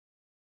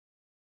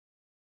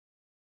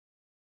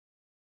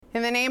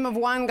In the name of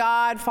one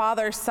God,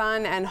 Father,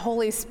 Son, and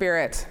Holy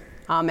Spirit,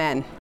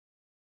 amen.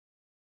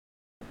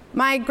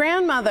 My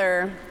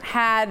grandmother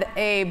had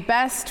a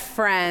best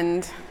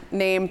friend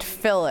named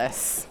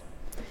Phyllis.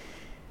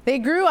 They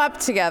grew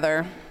up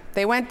together.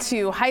 They went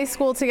to high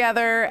school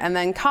together and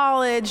then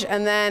college,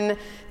 and then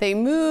they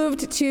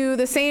moved to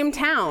the same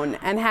town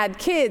and had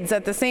kids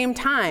at the same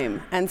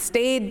time and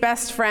stayed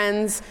best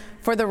friends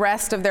for the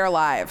rest of their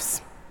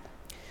lives,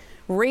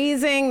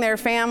 raising their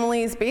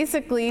families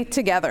basically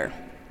together.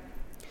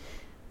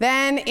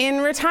 Then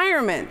in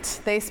retirement,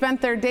 they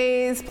spent their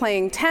days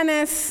playing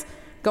tennis,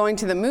 going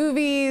to the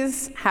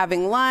movies,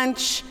 having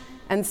lunch,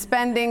 and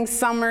spending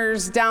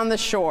summers down the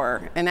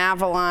shore in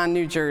Avalon,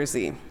 New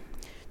Jersey.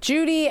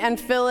 Judy and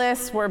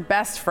Phyllis were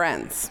best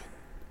friends.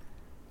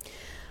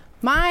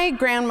 My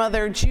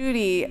grandmother,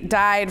 Judy,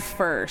 died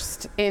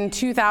first in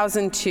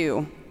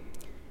 2002,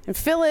 and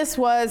Phyllis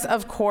was,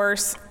 of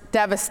course,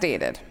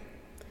 devastated.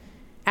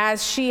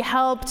 As she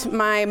helped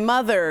my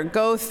mother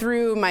go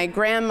through my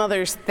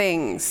grandmother's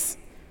things,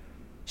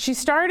 she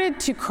started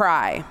to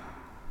cry.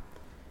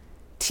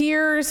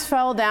 Tears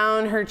fell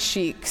down her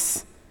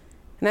cheeks,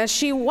 and as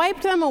she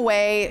wiped them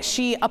away,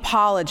 she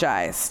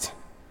apologized.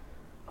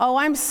 "Oh,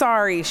 I'm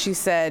sorry," she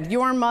said.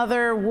 "Your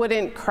mother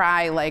wouldn't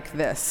cry like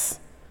this.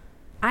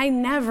 I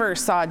never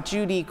saw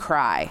Judy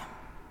cry."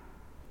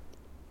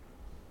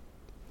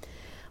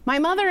 My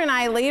mother and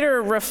I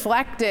later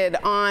reflected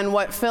on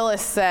what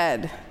Phyllis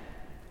said.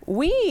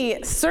 We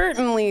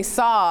certainly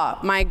saw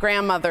my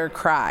grandmother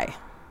cry.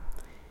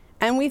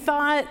 And we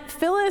thought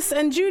Phyllis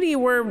and Judy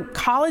were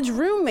college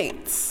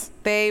roommates.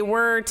 They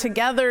were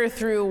together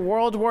through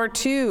World War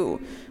II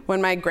when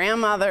my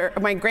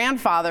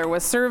grandfather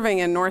was serving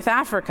in North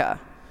Africa.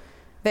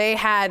 They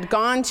had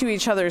gone to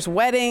each other's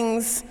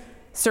weddings,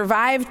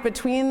 survived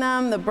between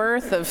them the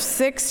birth of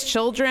 6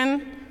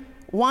 children.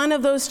 One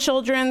of those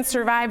children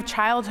survived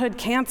childhood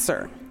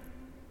cancer.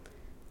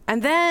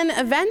 And then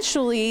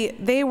eventually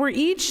they were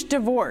each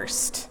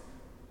divorced.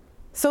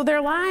 So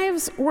their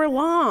lives were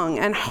long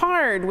and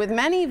hard with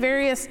many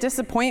various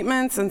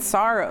disappointments and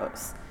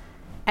sorrows.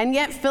 And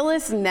yet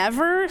Phyllis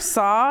never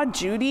saw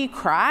Judy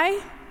cry?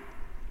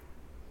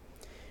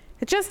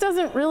 It just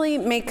doesn't really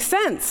make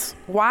sense.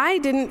 Why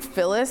didn't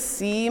Phyllis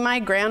see my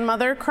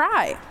grandmother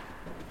cry?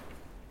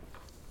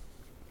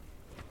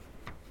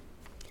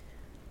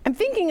 I'm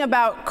thinking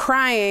about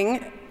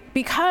crying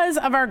because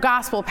of our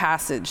gospel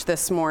passage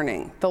this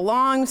morning, the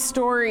long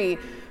story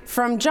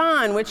from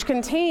John, which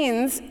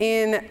contains,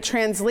 in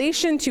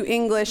translation to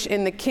English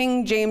in the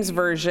King James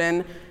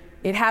Version,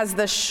 it has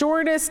the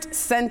shortest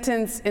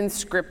sentence in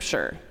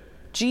Scripture: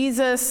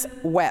 Jesus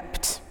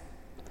wept.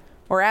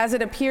 Or as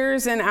it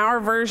appears in our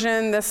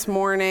version this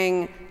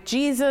morning,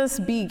 Jesus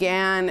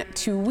began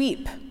to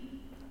weep.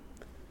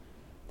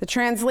 The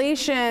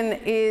translation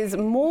is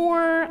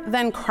more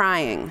than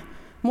crying,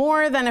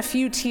 more than a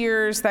few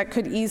tears that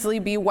could easily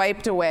be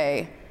wiped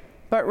away,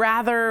 but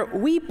rather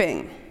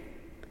weeping.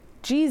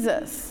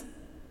 Jesus,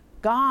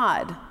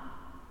 God,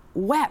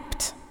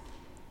 wept.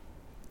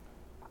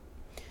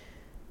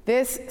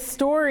 This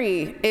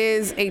story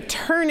is a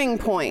turning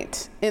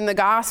point in the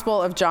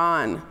Gospel of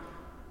John,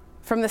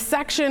 from the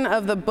section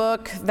of the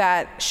book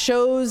that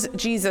shows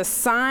Jesus'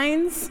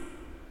 signs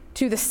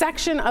to the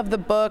section of the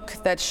book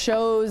that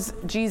shows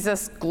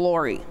Jesus'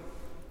 glory.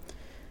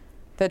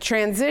 The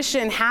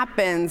transition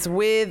happens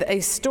with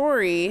a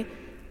story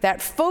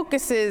that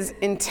focuses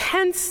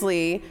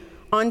intensely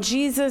on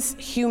Jesus'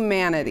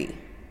 humanity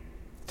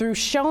through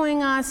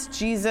showing us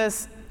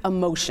Jesus'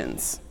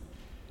 emotions.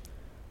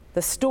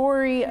 The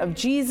story of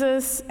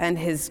Jesus and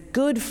his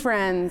good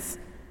friends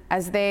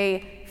as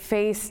they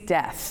face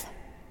death.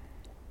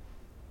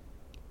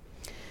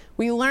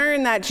 We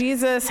learn that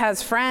Jesus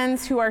has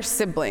friends who are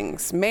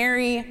siblings: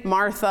 Mary,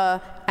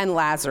 Martha, and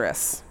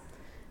Lazarus.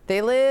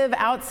 They live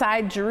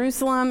outside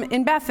Jerusalem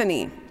in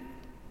Bethany.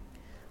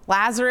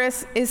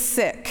 Lazarus is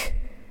sick,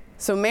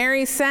 so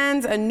Mary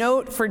sends a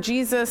note for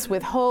Jesus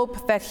with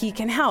hope that he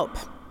can help.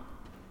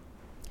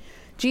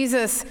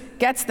 Jesus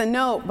gets the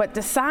note but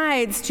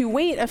decides to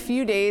wait a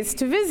few days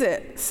to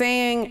visit,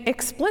 saying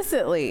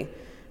explicitly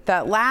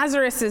that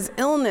Lazarus'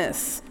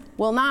 illness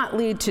will not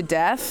lead to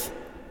death,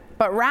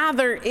 but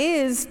rather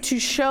is to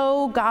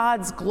show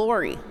God's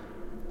glory.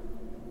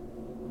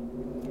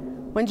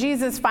 When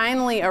Jesus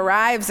finally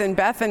arrives in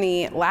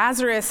Bethany,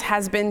 Lazarus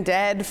has been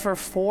dead for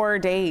 4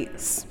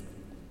 days.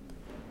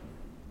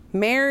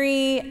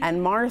 Mary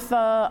and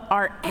Martha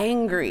are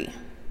angry.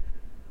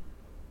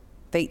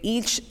 They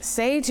each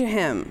say to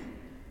him,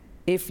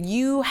 "If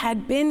you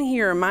had been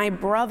here, my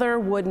brother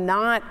would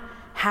not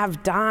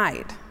have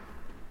died."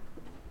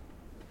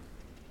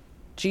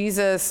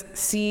 Jesus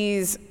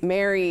sees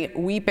Mary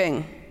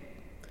weeping,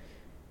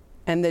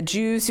 and the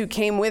Jews who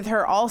came with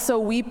her also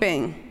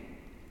weeping.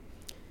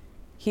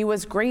 He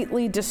was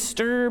greatly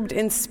disturbed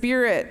in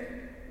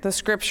spirit, the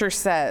scripture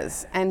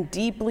says, and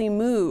deeply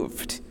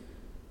moved.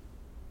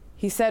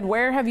 He said,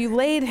 "Where have you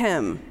laid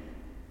him?"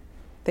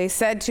 They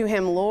said to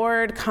him,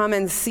 "Lord, come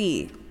and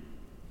see."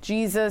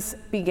 Jesus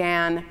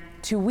began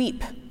to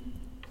weep.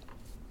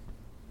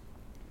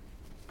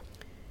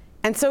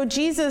 And so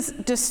Jesus,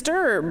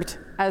 disturbed,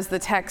 as the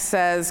text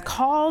says,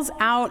 calls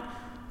out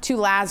to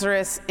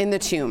Lazarus in the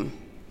tomb.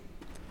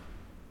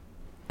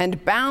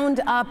 And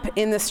bound up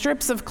in the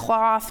strips of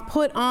cloth,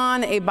 put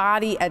on a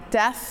body at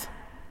death.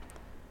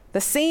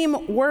 The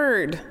same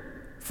word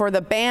for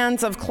the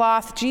bands of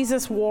cloth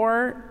Jesus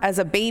wore as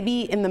a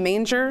baby in the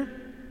manger,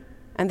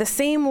 and the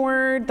same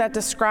word that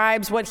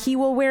describes what he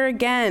will wear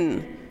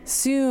again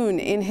soon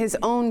in his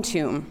own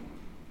tomb.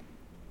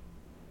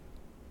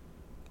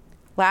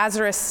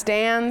 Lazarus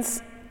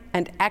stands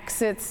and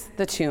exits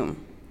the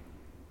tomb.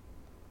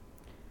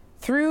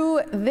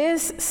 Through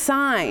this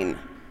sign,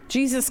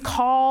 Jesus'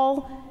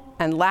 call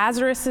and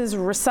Lazarus'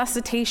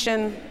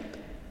 resuscitation,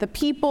 the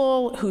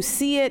people who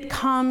see it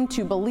come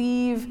to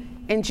believe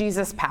in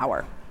Jesus'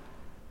 power.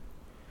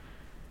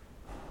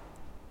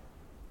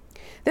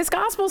 This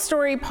gospel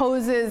story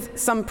poses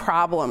some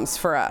problems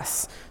for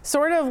us,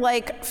 sort of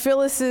like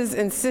Phyllis's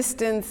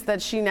insistence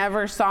that she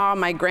never saw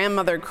my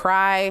grandmother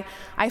cry.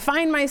 I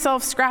find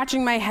myself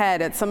scratching my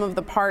head at some of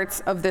the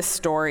parts of this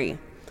story.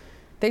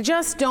 They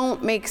just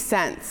don't make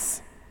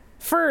sense.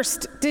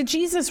 First, did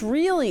Jesus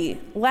really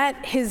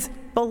let his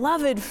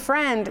beloved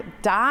friend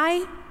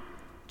die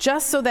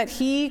just so that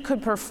he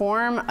could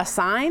perform a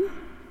sign?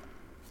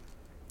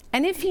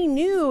 And if he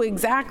knew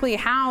exactly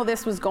how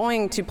this was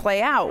going to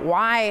play out,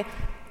 why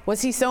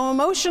was he so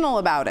emotional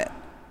about it?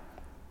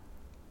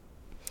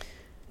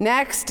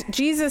 Next,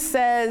 Jesus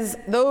says,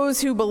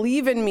 "Those who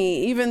believe in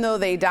me, even though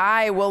they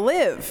die, will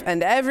live,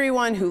 and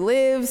everyone who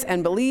lives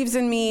and believes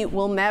in me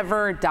will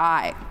never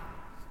die."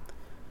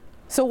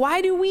 So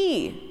why do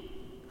we,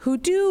 who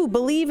do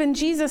believe in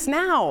Jesus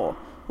now,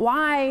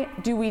 why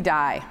do we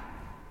die?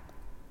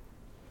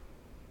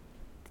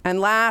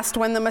 And last,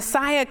 when the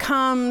Messiah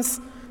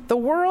comes, the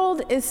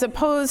world is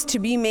supposed to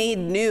be made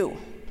new.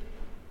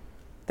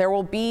 There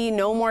will be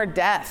no more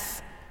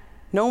death,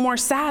 no more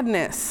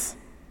sadness.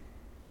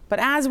 But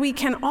as we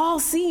can all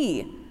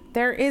see,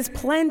 there is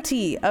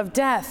plenty of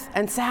death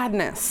and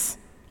sadness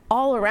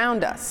all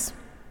around us.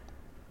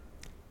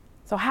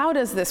 So how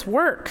does this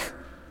work?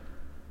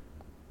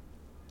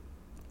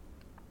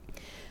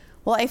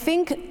 Well, I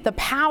think the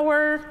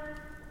power,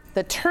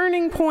 the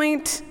turning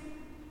point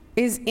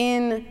is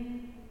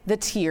in the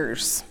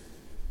tears.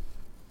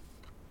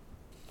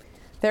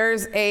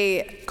 There's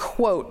a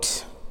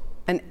quote,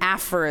 an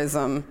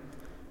aphorism,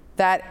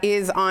 that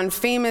is on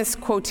famous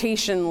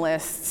quotation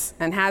lists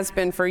and has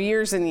been for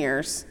years and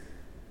years.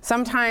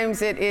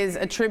 Sometimes it is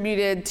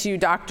attributed to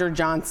Dr.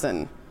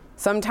 Johnson,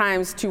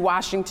 sometimes to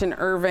Washington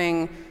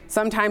Irving,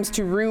 sometimes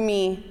to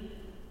Rumi.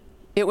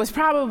 It was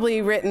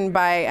probably written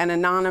by an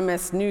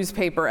anonymous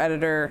newspaper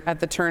editor at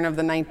the turn of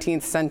the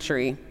 19th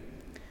century.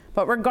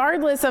 But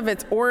regardless of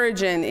its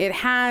origin, it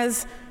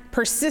has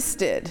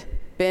persisted,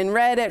 been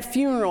read at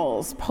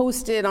funerals,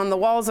 posted on the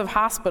walls of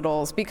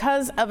hospitals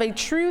because of a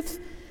truth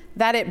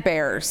that it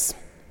bears.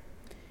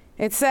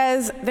 It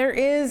says, there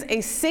is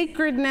a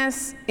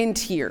sacredness in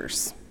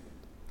tears.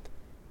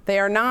 They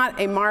are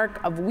not a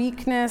mark of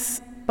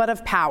weakness, but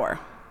of power.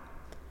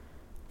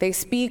 They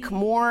speak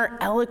more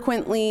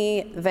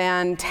eloquently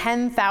than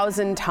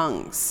 10,000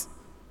 tongues.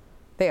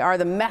 They are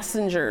the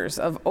messengers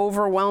of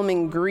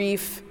overwhelming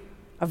grief,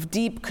 of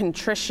deep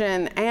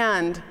contrition,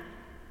 and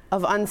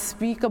of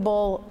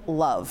unspeakable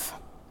love.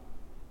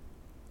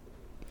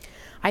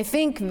 I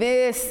think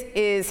this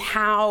is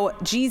how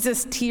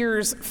Jesus'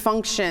 tears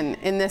function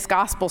in this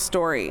gospel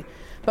story.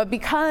 But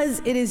because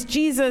it is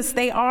Jesus,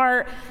 they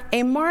are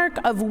a mark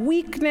of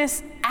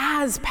weakness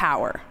as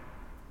power.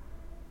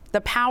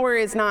 The power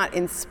is not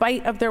in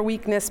spite of their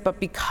weakness, but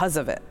because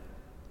of it.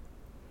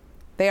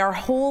 They are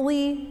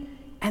holy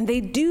and they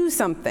do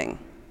something.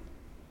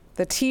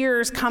 The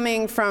tears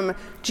coming from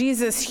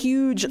Jesus'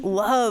 huge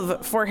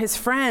love for his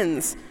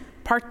friends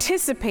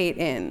participate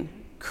in,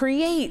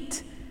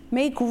 create,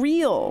 make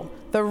real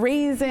the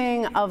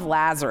raising of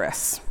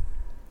Lazarus.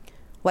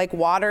 Like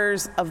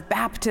waters of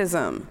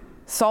baptism,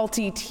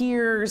 salty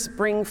tears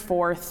bring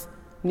forth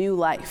new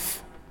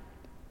life.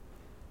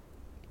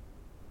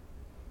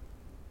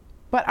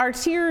 But are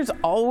tears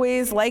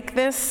always like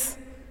this?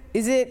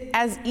 Is it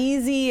as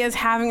easy as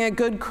having a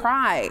good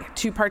cry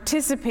to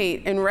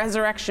participate in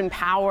resurrection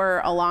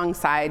power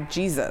alongside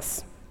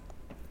Jesus?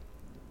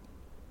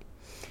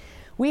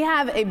 We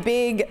have a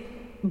big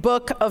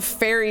book of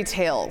fairy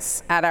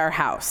tales at our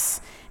house,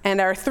 and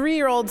our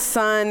 3-year-old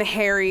son,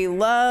 Harry,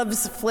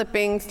 loves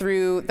flipping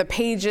through the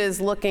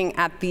pages looking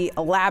at the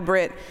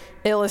elaborate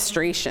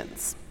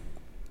illustrations.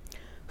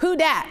 Who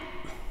dat?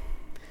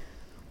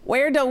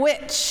 Where da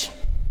witch?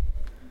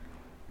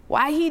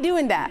 Why he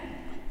doing that?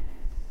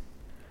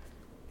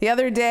 The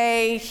other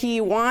day,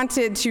 he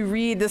wanted to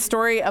read the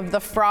story of the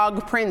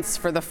Frog Prince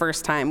for the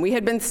first time. We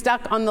had been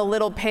stuck on the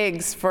Little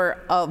Pigs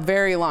for a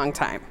very long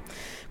time.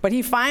 But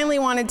he finally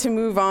wanted to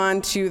move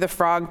on to the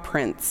Frog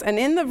Prince. And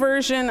in the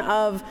version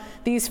of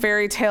these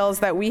fairy tales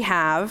that we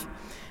have,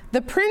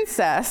 the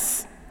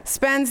princess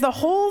spends the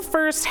whole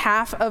first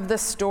half of the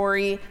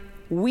story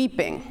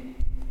weeping.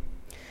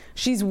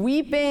 She's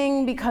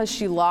weeping because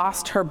she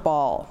lost her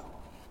ball.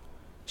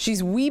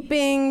 She's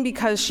weeping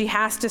because she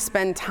has to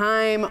spend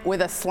time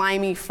with a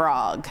slimy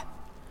frog.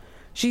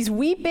 She's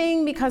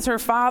weeping because her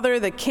father,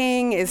 the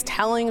king, is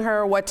telling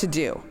her what to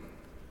do.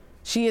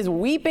 She is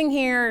weeping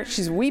here,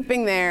 she's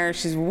weeping there,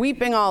 she's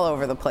weeping all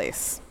over the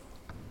place.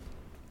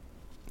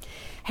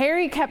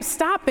 Harry kept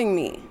stopping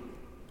me.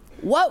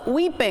 What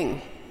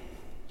weeping?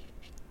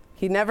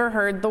 He'd never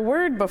heard the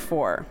word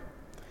before.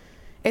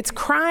 It's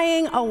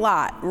crying a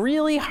lot,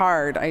 really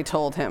hard, I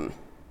told him.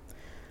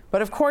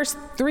 But of course,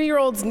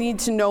 3-year-olds need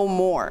to know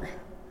more.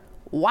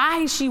 Why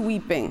is she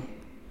weeping?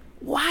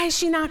 Why is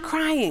she not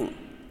crying?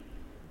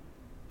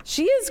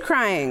 She is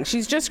crying.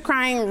 She's just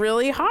crying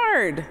really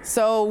hard.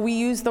 So we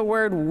use the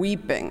word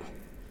weeping.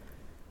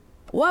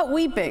 What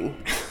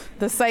weeping?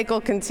 The cycle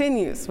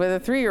continues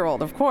with a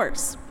 3-year-old, of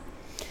course.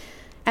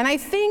 And I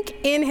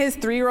think in his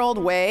 3-year-old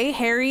way,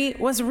 Harry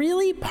was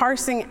really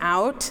parsing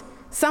out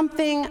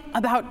something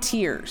about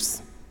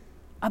tears,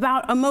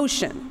 about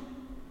emotion,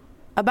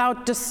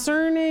 about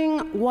discerning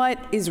what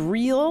is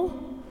real,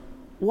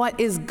 what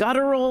is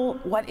guttural,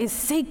 what is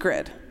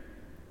sacred,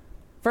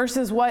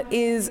 versus what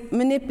is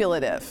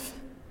manipulative,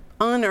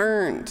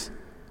 unearned,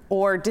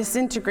 or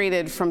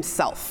disintegrated from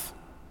self.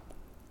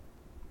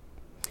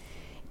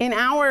 In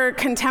our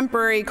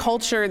contemporary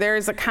culture, there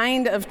is a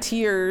kind of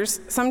tears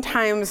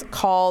sometimes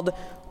called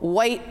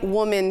white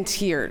woman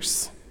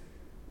tears,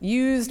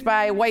 used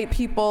by white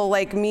people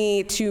like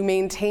me to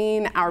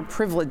maintain our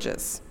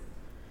privileges.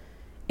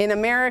 In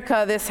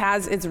America, this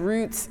has its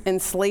roots in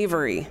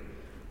slavery,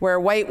 where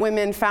white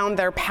women found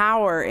their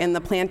power in the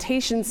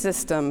plantation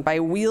system by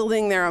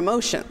wielding their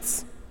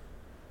emotions.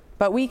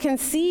 But we can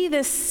see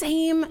this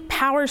same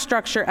power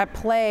structure at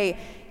play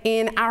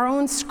in our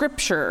own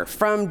scripture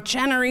from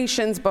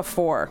generations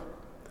before.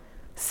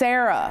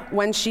 Sarah,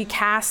 when she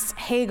casts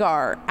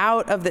Hagar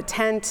out of the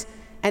tent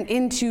and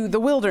into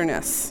the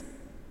wilderness.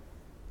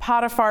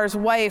 Potiphar's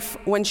wife,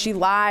 when she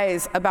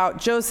lies about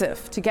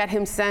Joseph to get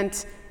him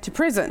sent to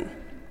prison.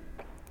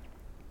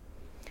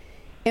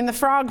 In The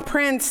Frog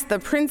Prince, the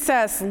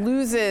princess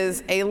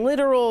loses a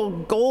literal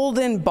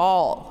golden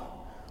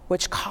ball,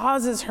 which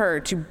causes her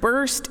to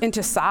burst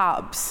into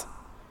sobs.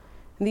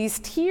 These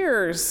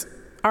tears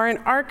are an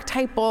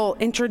archetypal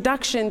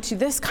introduction to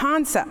this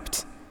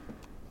concept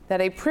that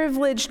a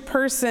privileged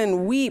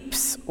person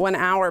weeps when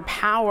our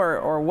power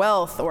or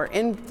wealth or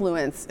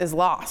influence is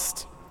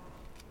lost.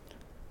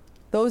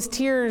 Those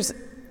tears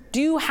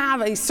do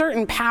have a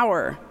certain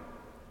power,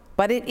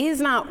 but it is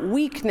not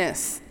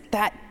weakness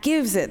that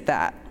gives it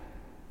that.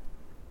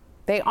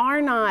 They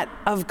are not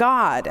of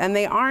God, and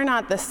they are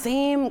not the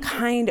same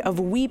kind of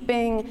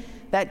weeping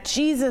that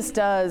Jesus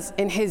does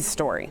in his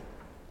story.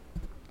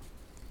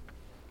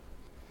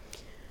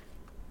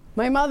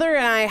 My mother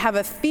and I have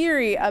a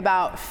theory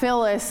about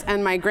Phyllis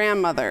and my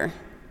grandmother.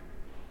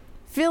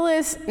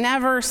 Phyllis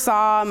never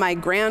saw my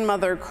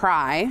grandmother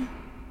cry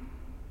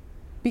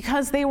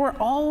because they were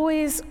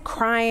always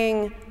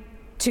crying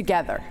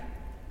together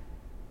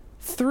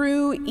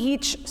through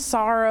each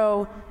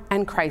sorrow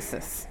and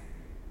crisis.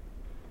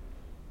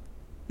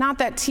 Not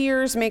that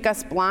tears make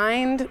us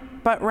blind,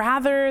 but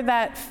rather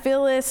that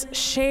Phyllis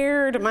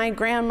shared my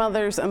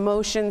grandmother's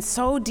emotions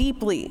so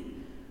deeply,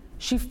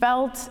 she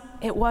felt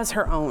it was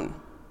her own.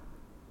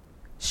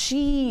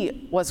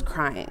 She was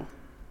crying,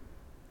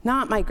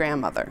 not my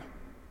grandmother.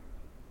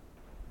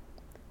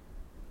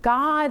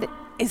 God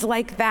is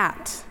like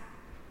that.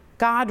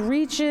 God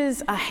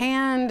reaches a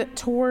hand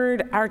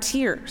toward our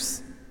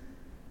tears.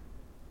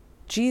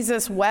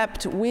 Jesus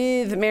wept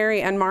with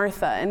Mary and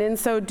Martha, and in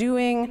so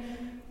doing,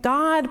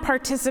 God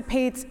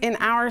participates in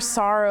our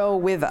sorrow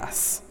with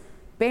us,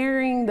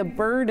 bearing the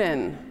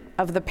burden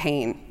of the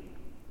pain.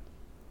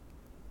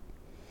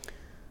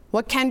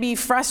 What can be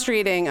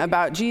frustrating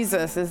about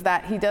Jesus is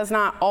that he does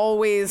not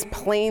always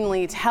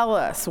plainly tell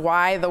us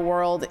why the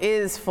world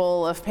is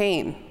full of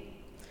pain.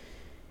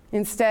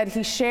 Instead,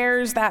 he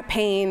shares that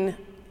pain,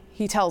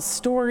 he tells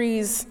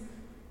stories,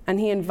 and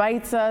he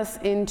invites us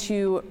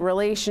into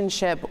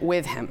relationship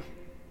with him.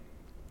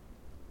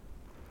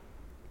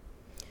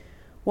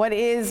 What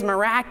is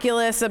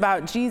miraculous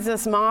about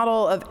Jesus'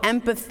 model of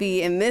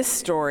empathy in this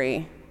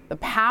story, the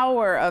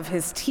power of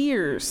his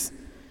tears,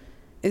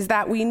 is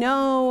that we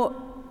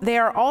know they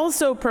are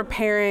also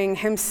preparing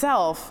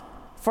himself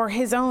for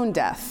his own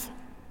death.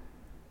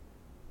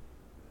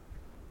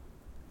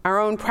 Our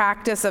own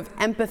practice of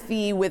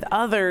empathy with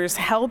others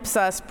helps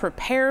us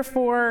prepare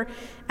for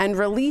and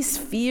release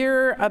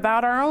fear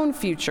about our own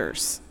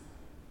futures,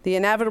 the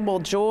inevitable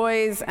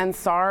joys and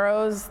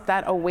sorrows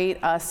that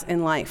await us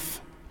in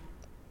life.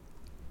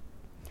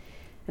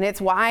 And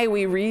it's why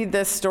we read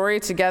this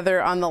story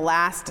together on the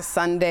last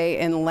Sunday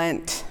in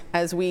Lent,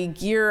 as we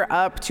gear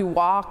up to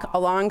walk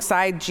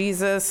alongside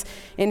Jesus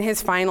in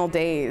his final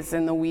days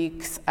in the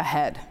weeks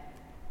ahead.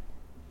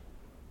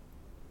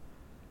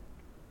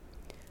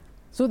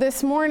 So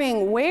this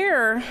morning,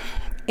 where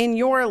in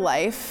your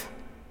life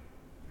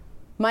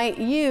might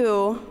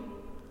you,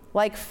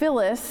 like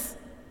Phyllis,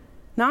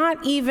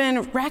 not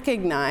even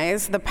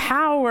recognize the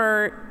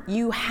power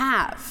you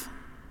have?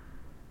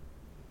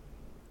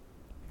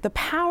 the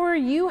power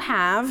you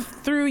have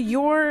through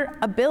your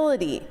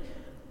ability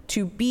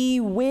to be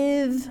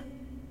with,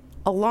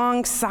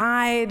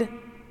 alongside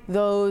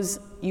those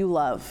you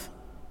love.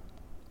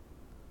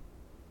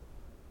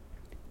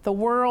 The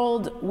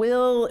world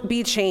will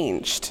be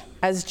changed,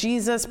 as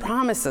Jesus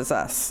promises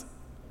us,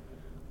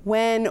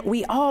 when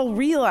we all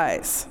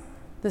realize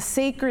the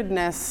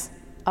sacredness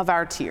of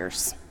our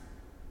tears.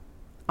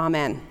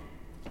 Amen.